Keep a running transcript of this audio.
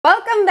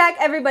back,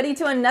 everybody,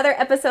 to another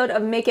episode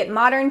of Make It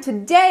Modern.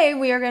 Today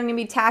we are going to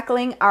be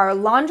tackling our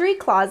laundry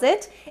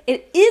closet.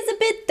 It is a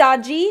bit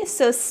dodgy,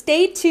 so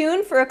stay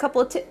tuned for a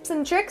couple of tips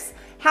and tricks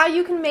how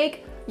you can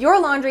make your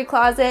laundry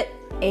closet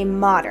a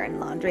modern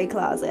laundry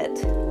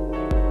closet.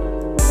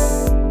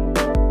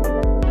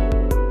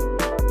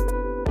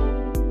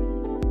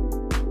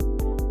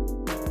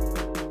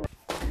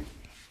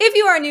 If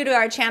you are new to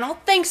our channel,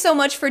 thanks so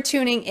much for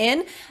tuning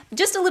in.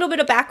 Just a little bit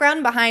of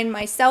background behind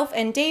myself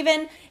and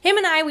David. Him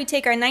and I, we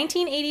take our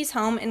 1980s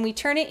home and we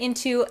turn it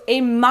into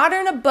a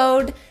modern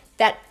abode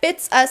that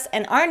fits us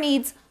and our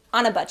needs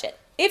on a budget.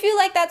 If you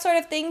like that sort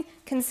of thing,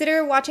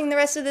 consider watching the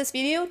rest of this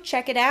video.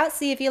 Check it out,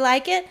 see if you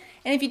like it.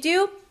 And if you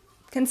do,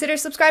 consider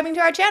subscribing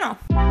to our channel.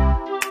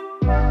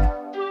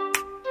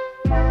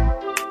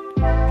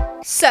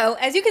 So,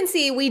 as you can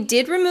see, we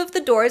did remove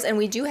the doors and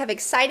we do have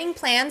exciting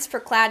plans for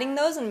cladding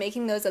those and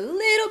making those a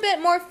little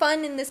bit more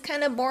fun in this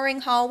kind of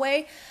boring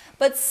hallway.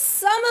 But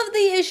some of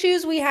the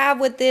issues we have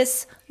with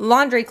this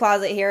laundry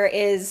closet here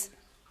is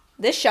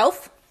this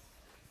shelf.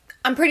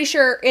 I'm pretty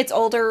sure it's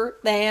older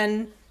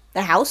than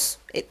the house.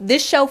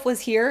 This shelf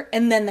was here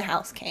and then the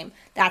house came.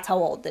 That's how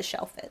old this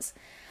shelf is.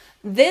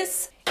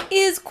 This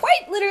is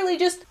quite literally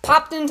just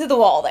popped into the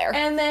wall there.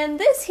 And then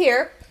this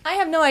here, I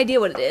have no idea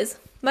what it is.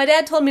 My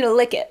dad told me to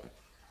lick it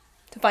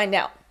to find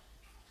out.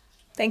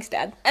 Thanks,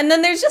 Dad. And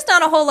then there's just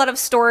not a whole lot of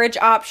storage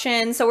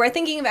options. So we're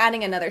thinking of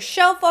adding another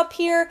shelf up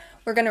here.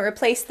 We're gonna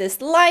replace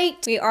this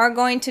light. We are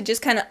going to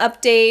just kind of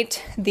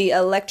update the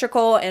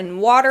electrical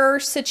and water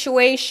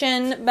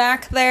situation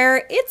back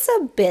there. It's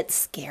a bit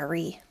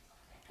scary.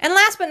 And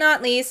last but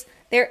not least,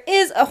 there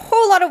is a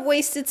whole lot of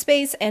wasted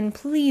space, and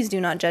please do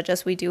not judge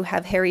us. We do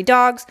have hairy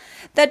dogs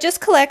that just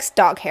collects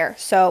dog hair.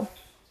 So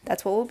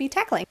that's what we'll be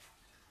tackling.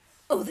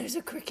 Oh, there's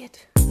a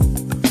cricket.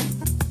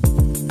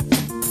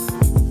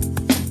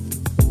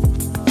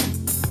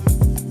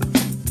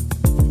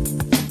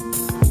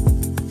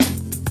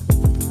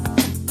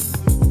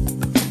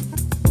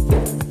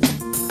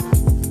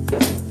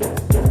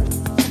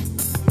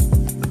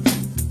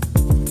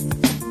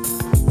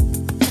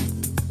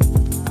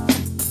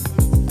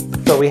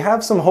 So we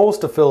have some holes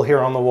to fill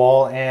here on the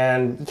wall,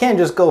 and you can't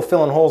just go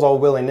filling holes all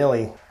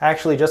willy-nilly. I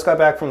actually just got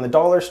back from the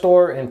dollar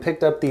store and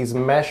picked up these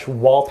mesh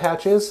wall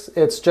patches.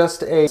 It's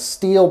just a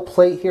steel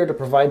plate here to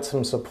provide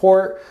some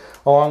support,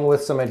 along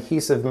with some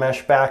adhesive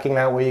mesh backing.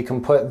 That way you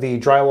can put the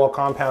drywall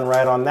compound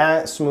right on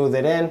that, smooth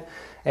it in,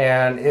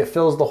 and it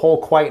fills the hole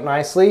quite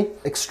nicely.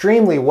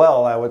 Extremely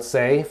well, I would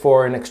say,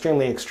 for an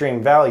extremely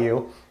extreme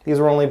value. These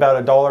were only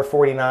about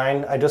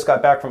 $1.49. I just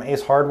got back from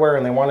Ace Hardware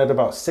and they wanted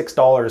about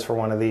 $6 for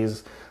one of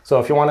these. So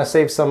if you want to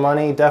save some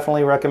money,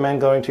 definitely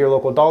recommend going to your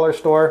local dollar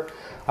store.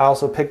 I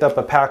also picked up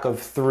a pack of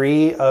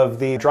 3 of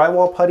the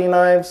drywall putty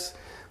knives.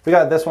 We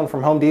got this one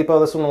from Home Depot.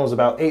 This one was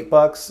about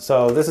 $8.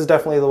 So this is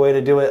definitely the way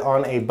to do it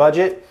on a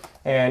budget.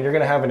 And you're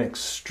going to have an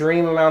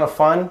extreme amount of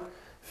fun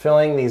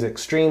filling these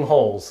extreme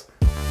holes.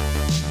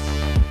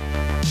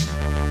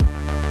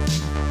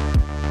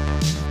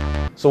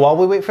 So while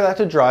we wait for that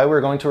to dry, we're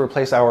going to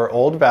replace our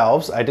old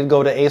valves. I did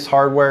go to Ace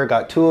Hardware,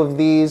 got 2 of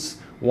these,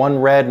 one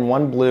red and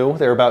one blue.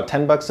 They're about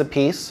 10 bucks a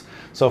piece.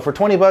 So for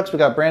 20 bucks, we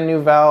got brand new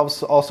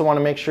valves. Also want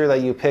to make sure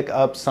that you pick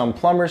up some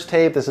plumber's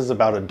tape. This is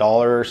about $1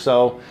 or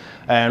so.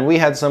 And we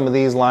had some of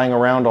these lying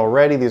around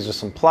already. These are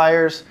some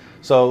pliers.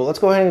 So let's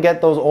go ahead and get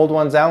those old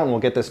ones out and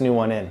we'll get this new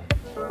one in.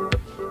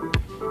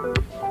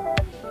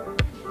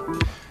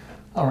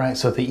 All right,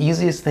 so the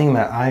easiest thing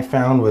that I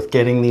found with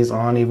getting these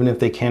on, even if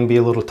they can be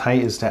a little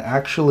tight, is to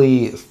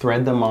actually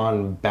thread them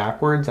on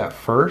backwards at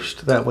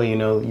first. That way you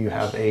know you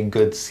have a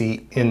good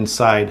seat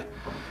inside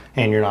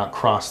and you're not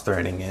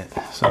cross-threading it.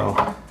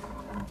 So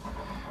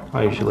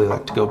I usually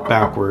like to go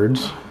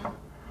backwards.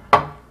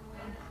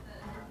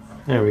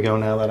 There we go.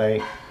 Now that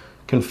I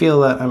can feel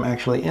that I'm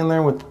actually in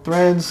there with the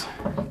threads,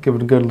 give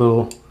it a good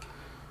little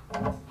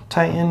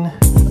tighten.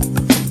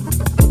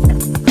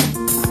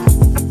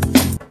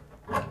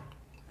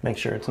 Make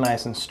sure it's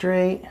nice and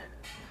straight.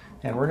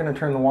 And we're gonna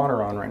turn the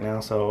water on right now,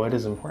 so it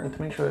is important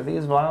to make sure that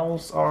these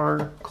valves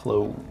are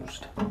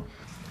closed.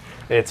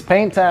 It's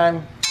paint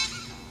time.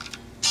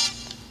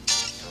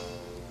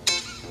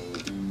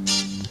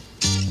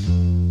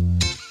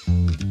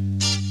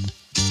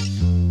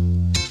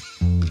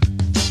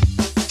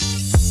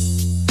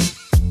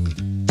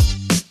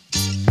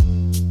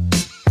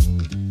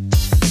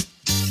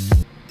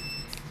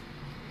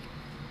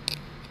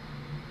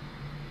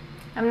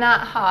 I'm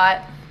not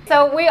hot.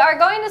 So we are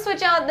going to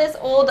switch out this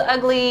old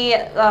ugly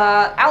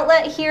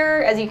outlet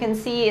here. As you can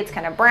see, it's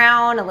kind of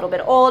brown, a little bit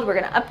old. We're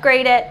gonna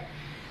upgrade it.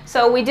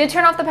 So we did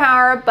turn off the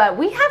power, but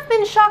we have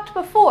been shocked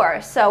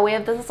before. So we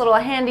have this little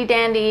handy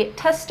dandy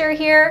tester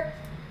here.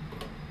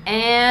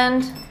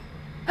 And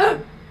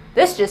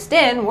this just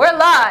in, we're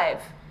live.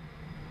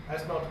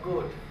 That's not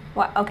good.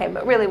 What? Okay,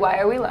 but really, why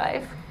are we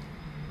live?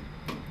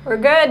 We're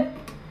good.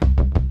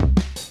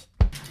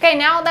 Okay,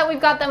 now that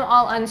we've got them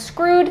all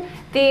unscrewed,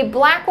 the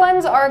black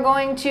ones are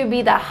going to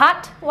be the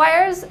hot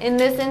wires. In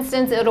this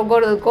instance, it'll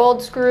go to the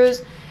gold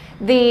screws.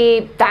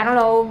 The, I don't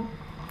know,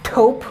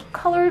 taupe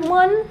colored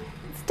one.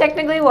 It's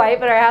technically white,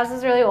 but our house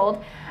is really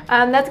old.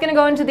 That's gonna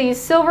go into these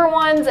silver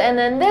ones, and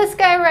then this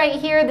guy right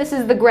here, this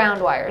is the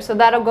ground wire. So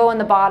that'll go in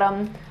the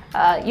bottom.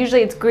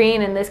 Usually it's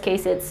green, in this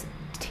case it's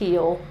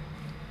teal.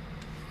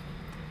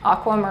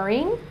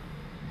 Aquamarine.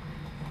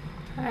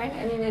 All right,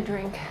 I need a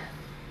drink.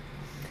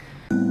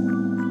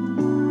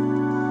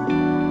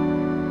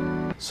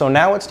 So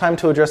now it's time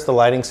to address the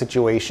lighting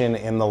situation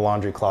in the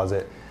laundry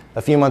closet.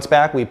 A few months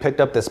back, we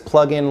picked up this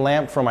plug-in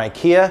lamp from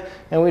IKEA,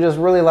 and we just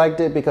really liked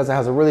it because it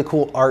has a really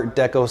cool Art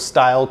Deco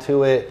style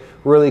to it,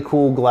 really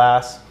cool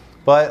glass.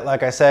 But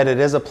like I said, it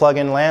is a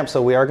plug-in lamp, so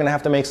we are gonna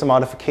have to make some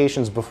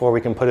modifications before we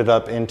can put it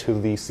up into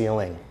the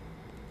ceiling.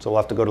 So we'll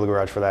have to go to the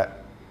garage for that.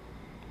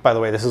 By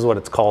the way, this is what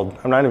it's called.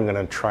 I'm not even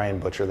gonna try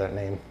and butcher that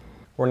name.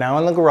 We're now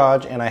in the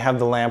garage, and I have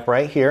the lamp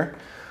right here.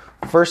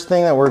 First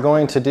thing that we're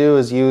going to do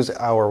is use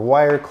our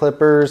wire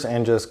clippers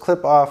and just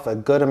clip off a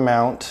good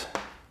amount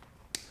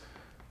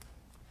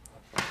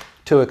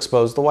to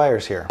expose the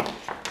wires here.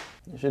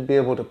 You should be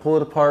able to pull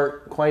it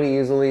apart quite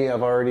easily.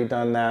 I've already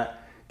done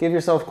that. Give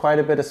yourself quite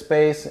a bit of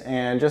space,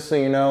 and just so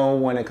you know,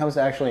 when it comes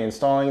to actually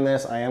installing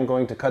this, I am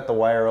going to cut the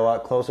wire a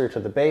lot closer to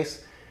the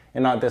base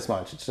and not this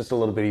much. It's just a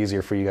little bit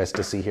easier for you guys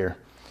to see here.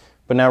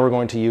 But now we're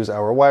going to use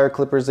our wire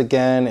clippers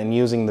again, and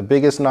using the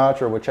biggest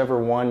notch or whichever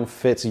one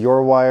fits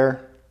your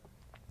wire.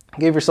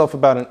 Give yourself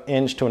about 1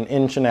 inch to 1.5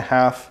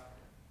 inches.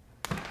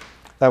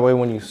 That way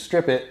when you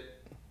strip it,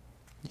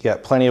 you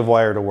got plenty of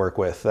wire to work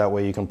with. That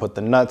way you can put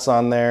the nuts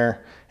on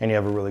there and you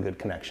have a really good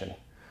connection.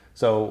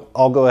 So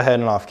I'll go ahead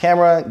and off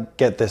camera,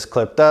 get this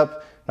clipped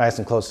up nice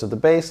and close to the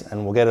base,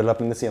 and we'll get it up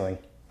in the ceiling.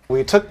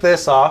 We took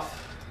this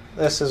off.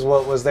 This is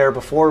what was there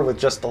before with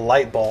just the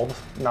light bulb,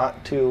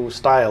 not too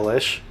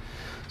stylish.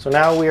 So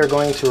now we are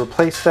going to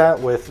replace that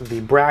with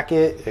the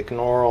bracket.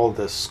 Ignore all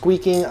the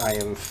squeaking, I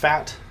am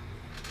fat.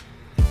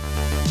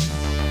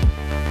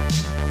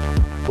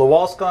 The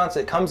wall sconce,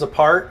 it comes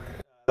apart.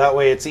 That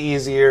way it's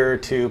easier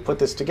to put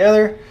this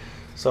together.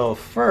 So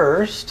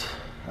first,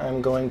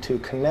 I'm going to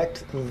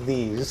connect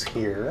these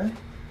here,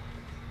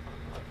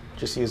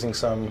 just using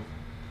some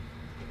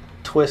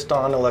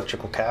twist-on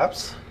electrical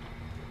caps.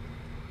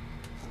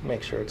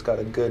 Make sure it's got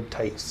a good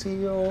tight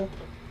seal.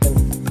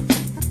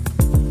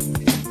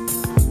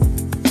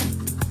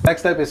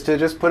 Next step is to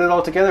just put it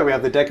all together. We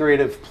have the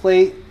decorative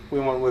plate. We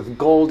went with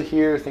gold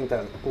here. I think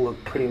that will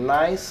look pretty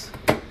nice.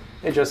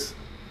 It just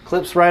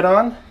clips right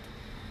on.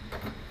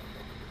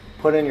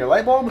 Put in your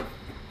light bulb.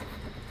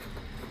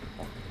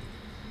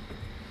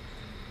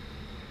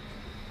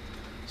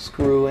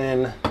 Screw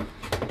in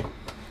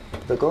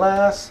the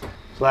glass.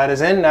 So that is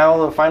in.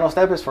 Now the final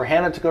step is for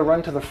Hannah to go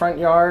run to the front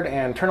yard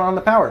and turn on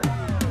the power.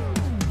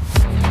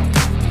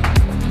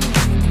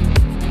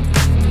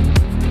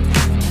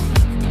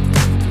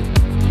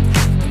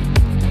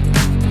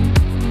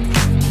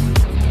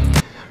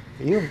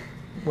 Are you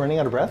running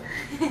out of breath?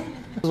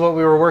 This is what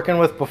we were working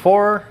with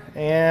before,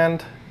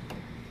 and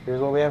here's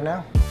what we have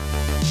now.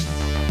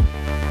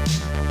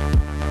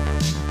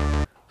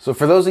 So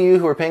for those of you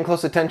who are paying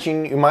close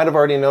attention, you might have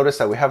already noticed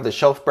that we have the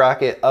shelf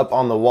bracket up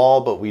on the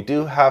wall, but we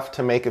do have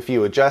to make a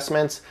few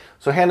adjustments.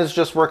 So Hannah's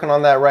just working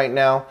on that right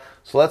now.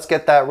 So let's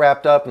get that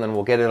wrapped up and then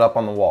we'll get it up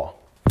on the wall.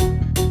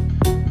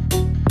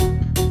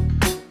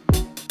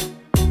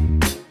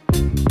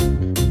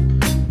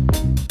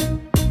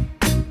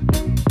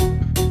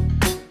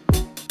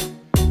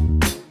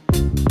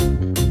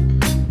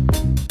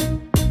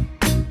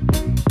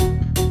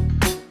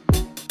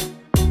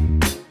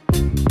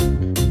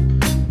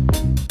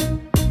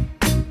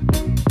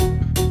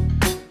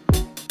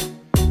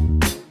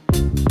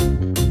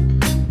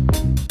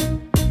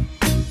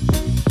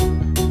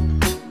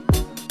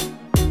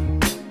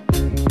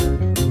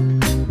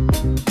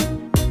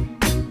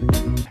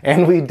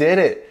 And we did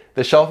it!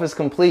 The shelf is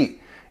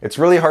complete. It's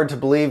really hard to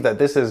believe that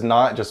this is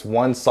not just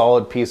one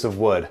solid piece of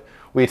wood.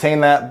 We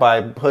attained that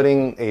by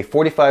putting a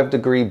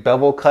 45-degree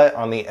bevel cut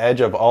on the edge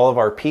of all of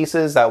our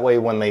pieces. That way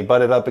when they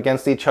butted up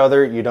against each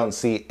other, you don't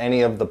see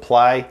any of the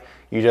ply.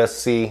 You just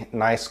see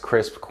nice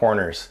crisp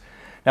corners.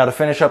 Now to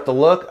finish up the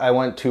look, I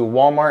went to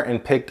Walmart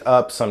and picked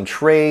up some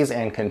trays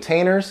and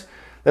containers.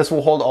 This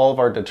will hold all of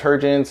our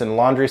detergents and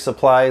laundry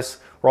supplies.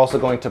 We're also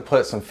going to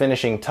put some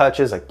finishing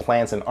touches like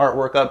plants and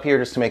artwork up here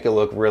just to make it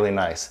look really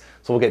nice.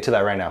 So we'll get to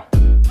that right now.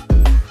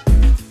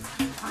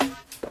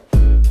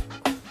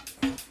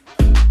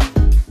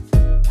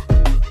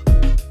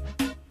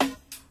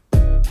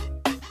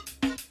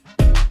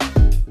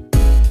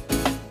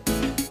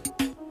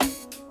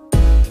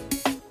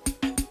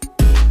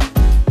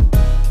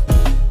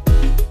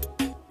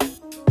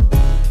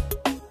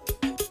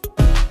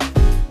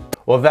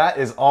 Well, that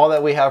is all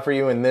that we have for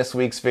you in this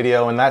week's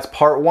video, and that's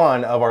part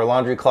 1 of our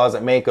laundry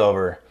closet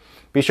makeover.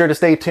 Be sure to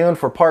stay tuned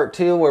for part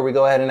 2, where we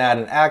go ahead and add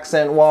an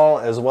accent wall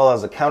as well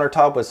as a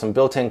countertop with some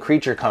built-in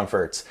creature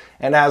comforts.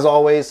 And as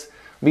always,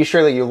 be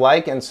sure that you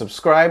like and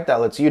subscribe. That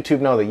lets YouTube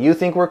know that you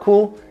think we're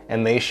cool,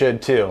 and they should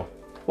too.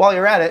 While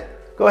you're at it,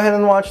 go ahead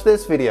and watch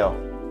this video.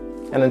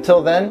 And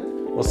until then,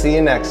 we'll see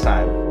you next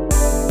time.